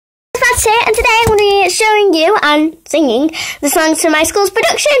here, and today I'm going to be showing you and singing the songs from my school's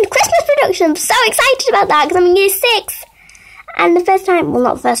production, Christmas production. I'm so excited about that because I'm in year 6. And the first time, well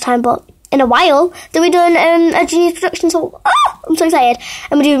not the first time, but in a while, that we've done a junior production, so I'm so excited.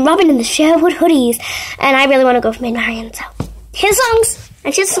 And we're doing Robin and the Sherwood hoodies. And I really want to go for Maid Marion, so here's songs.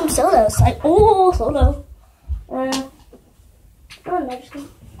 And here's some solos, like, solo. Oh, no, just go.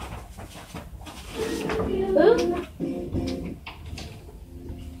 Ooh.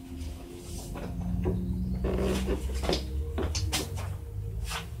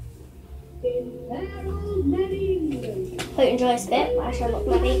 Hope you enjoy this bit. I shall look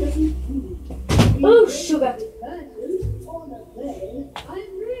my baby. Oh, sugar.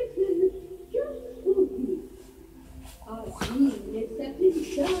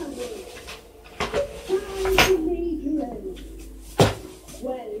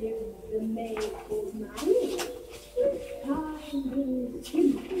 The maid called Marion.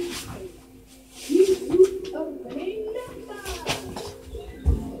 Opening number.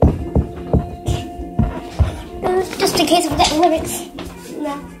 Just in case I forget the lyrics.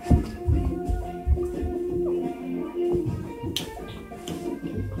 No.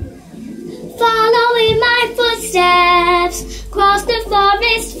 Following my footsteps, cross the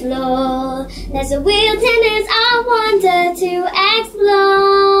forest floor. There's a wilderness I wander to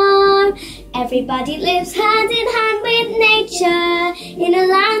explore. Everybody lives hand in hand with nature in a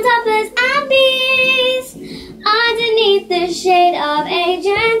land of birds and bees, underneath the shade of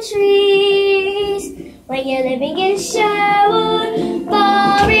ancient trees. When you're living in Sherwood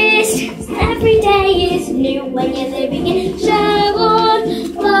Forest, every day is new. When you're living in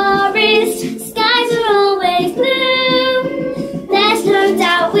Sherwood Forest, skies are always blue. There's no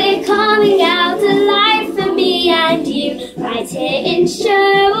doubt we're coming out alive for me and you, right here in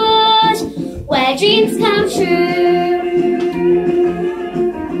Sherwood, where dreams come true.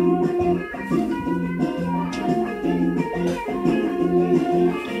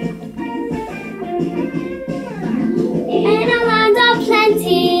 In a land of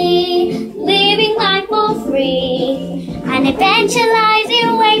plenty, living life for free, an adventure lies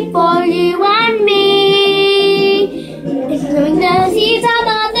in wait for you and me. Knowing the seeds of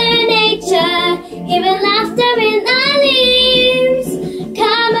Mother Nature, hearing laughter in the leaves,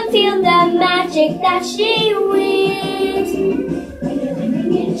 come and feel the magic that she weaves.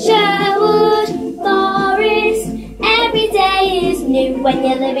 Sherwood Forest, every day is new. When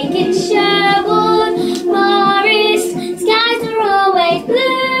you're living in Sherwood Forest, skies are always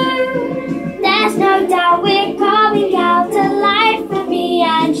blue. There's no doubt we're coming out alive for me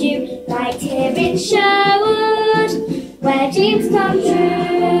and you, right here in Sherwood, where dreams come true.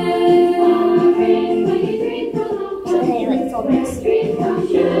 Okay, like 4 minutes.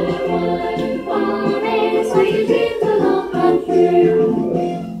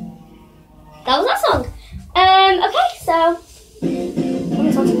 That was that song. Okay, so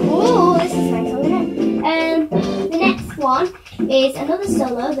oh, this is my song, isn't it? The next one is another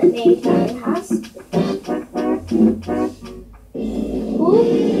solo that Maid Marion has. Ooh.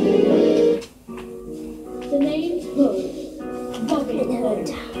 The name's Hood. Robin Hood.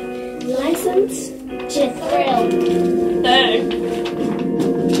 License to thrill. Burn.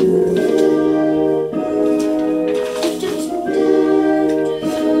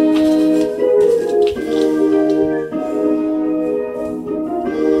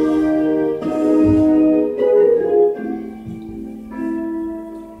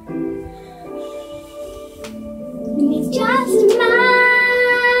 He's just a man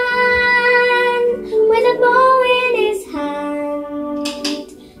with a bow in his hand,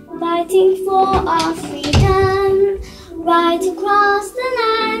 fighting for our freedom, right across the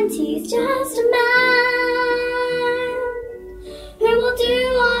land. He's just a man who will do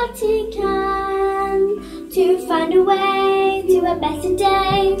what he can to find a way to a better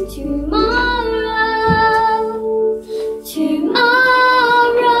day tomorrow. Tomorrow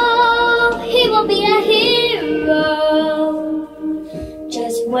he will be a hero.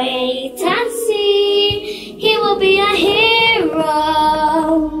 Just wait and see, he will be a hero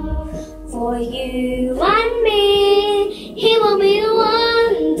for you and me. He will be the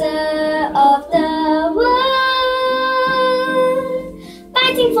wonder of the world,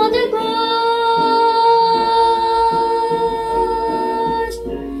 fighting for the good.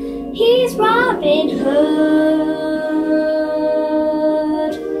 He's Robin Hood.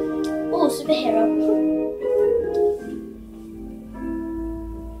 Oh, superhero.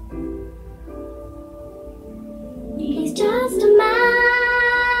 He's just a man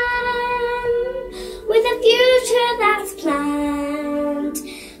with a future that's planned,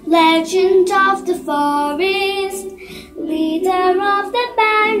 legend of the forest, leader of the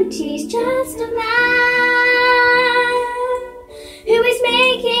band. He's just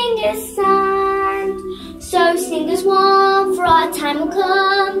time will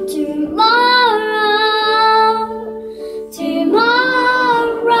come tomorrow. Tomorrow,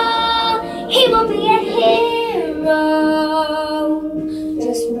 he will be a hero.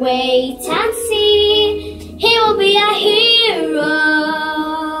 Just wait and see, he will be a hero.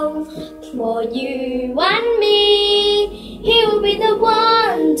 For you and me, he will be the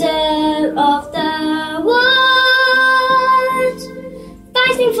wonder of the world,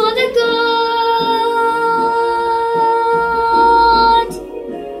 fighting for the good.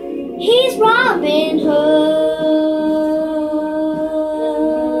 He's Robin Hood.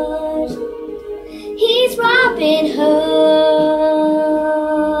 He's Robin Hood.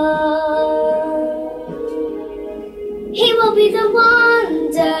 He will be the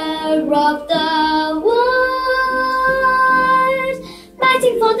wonder of the world,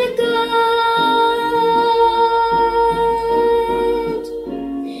 fighting for the good.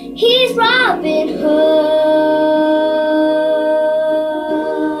 He's Robin Hood.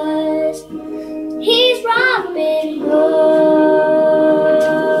 He's Robin Hood.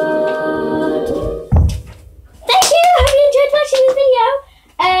 Thank you. Hope you enjoyed watching this video.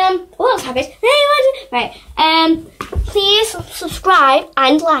 What else happened? Right. Please subscribe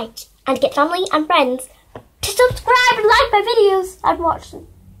and like, and get family and friends to subscribe and like my videos and watch them.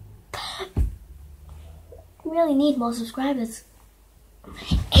 We really need more subscribers.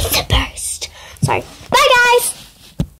 It's a burst. Sorry. Bye, guys.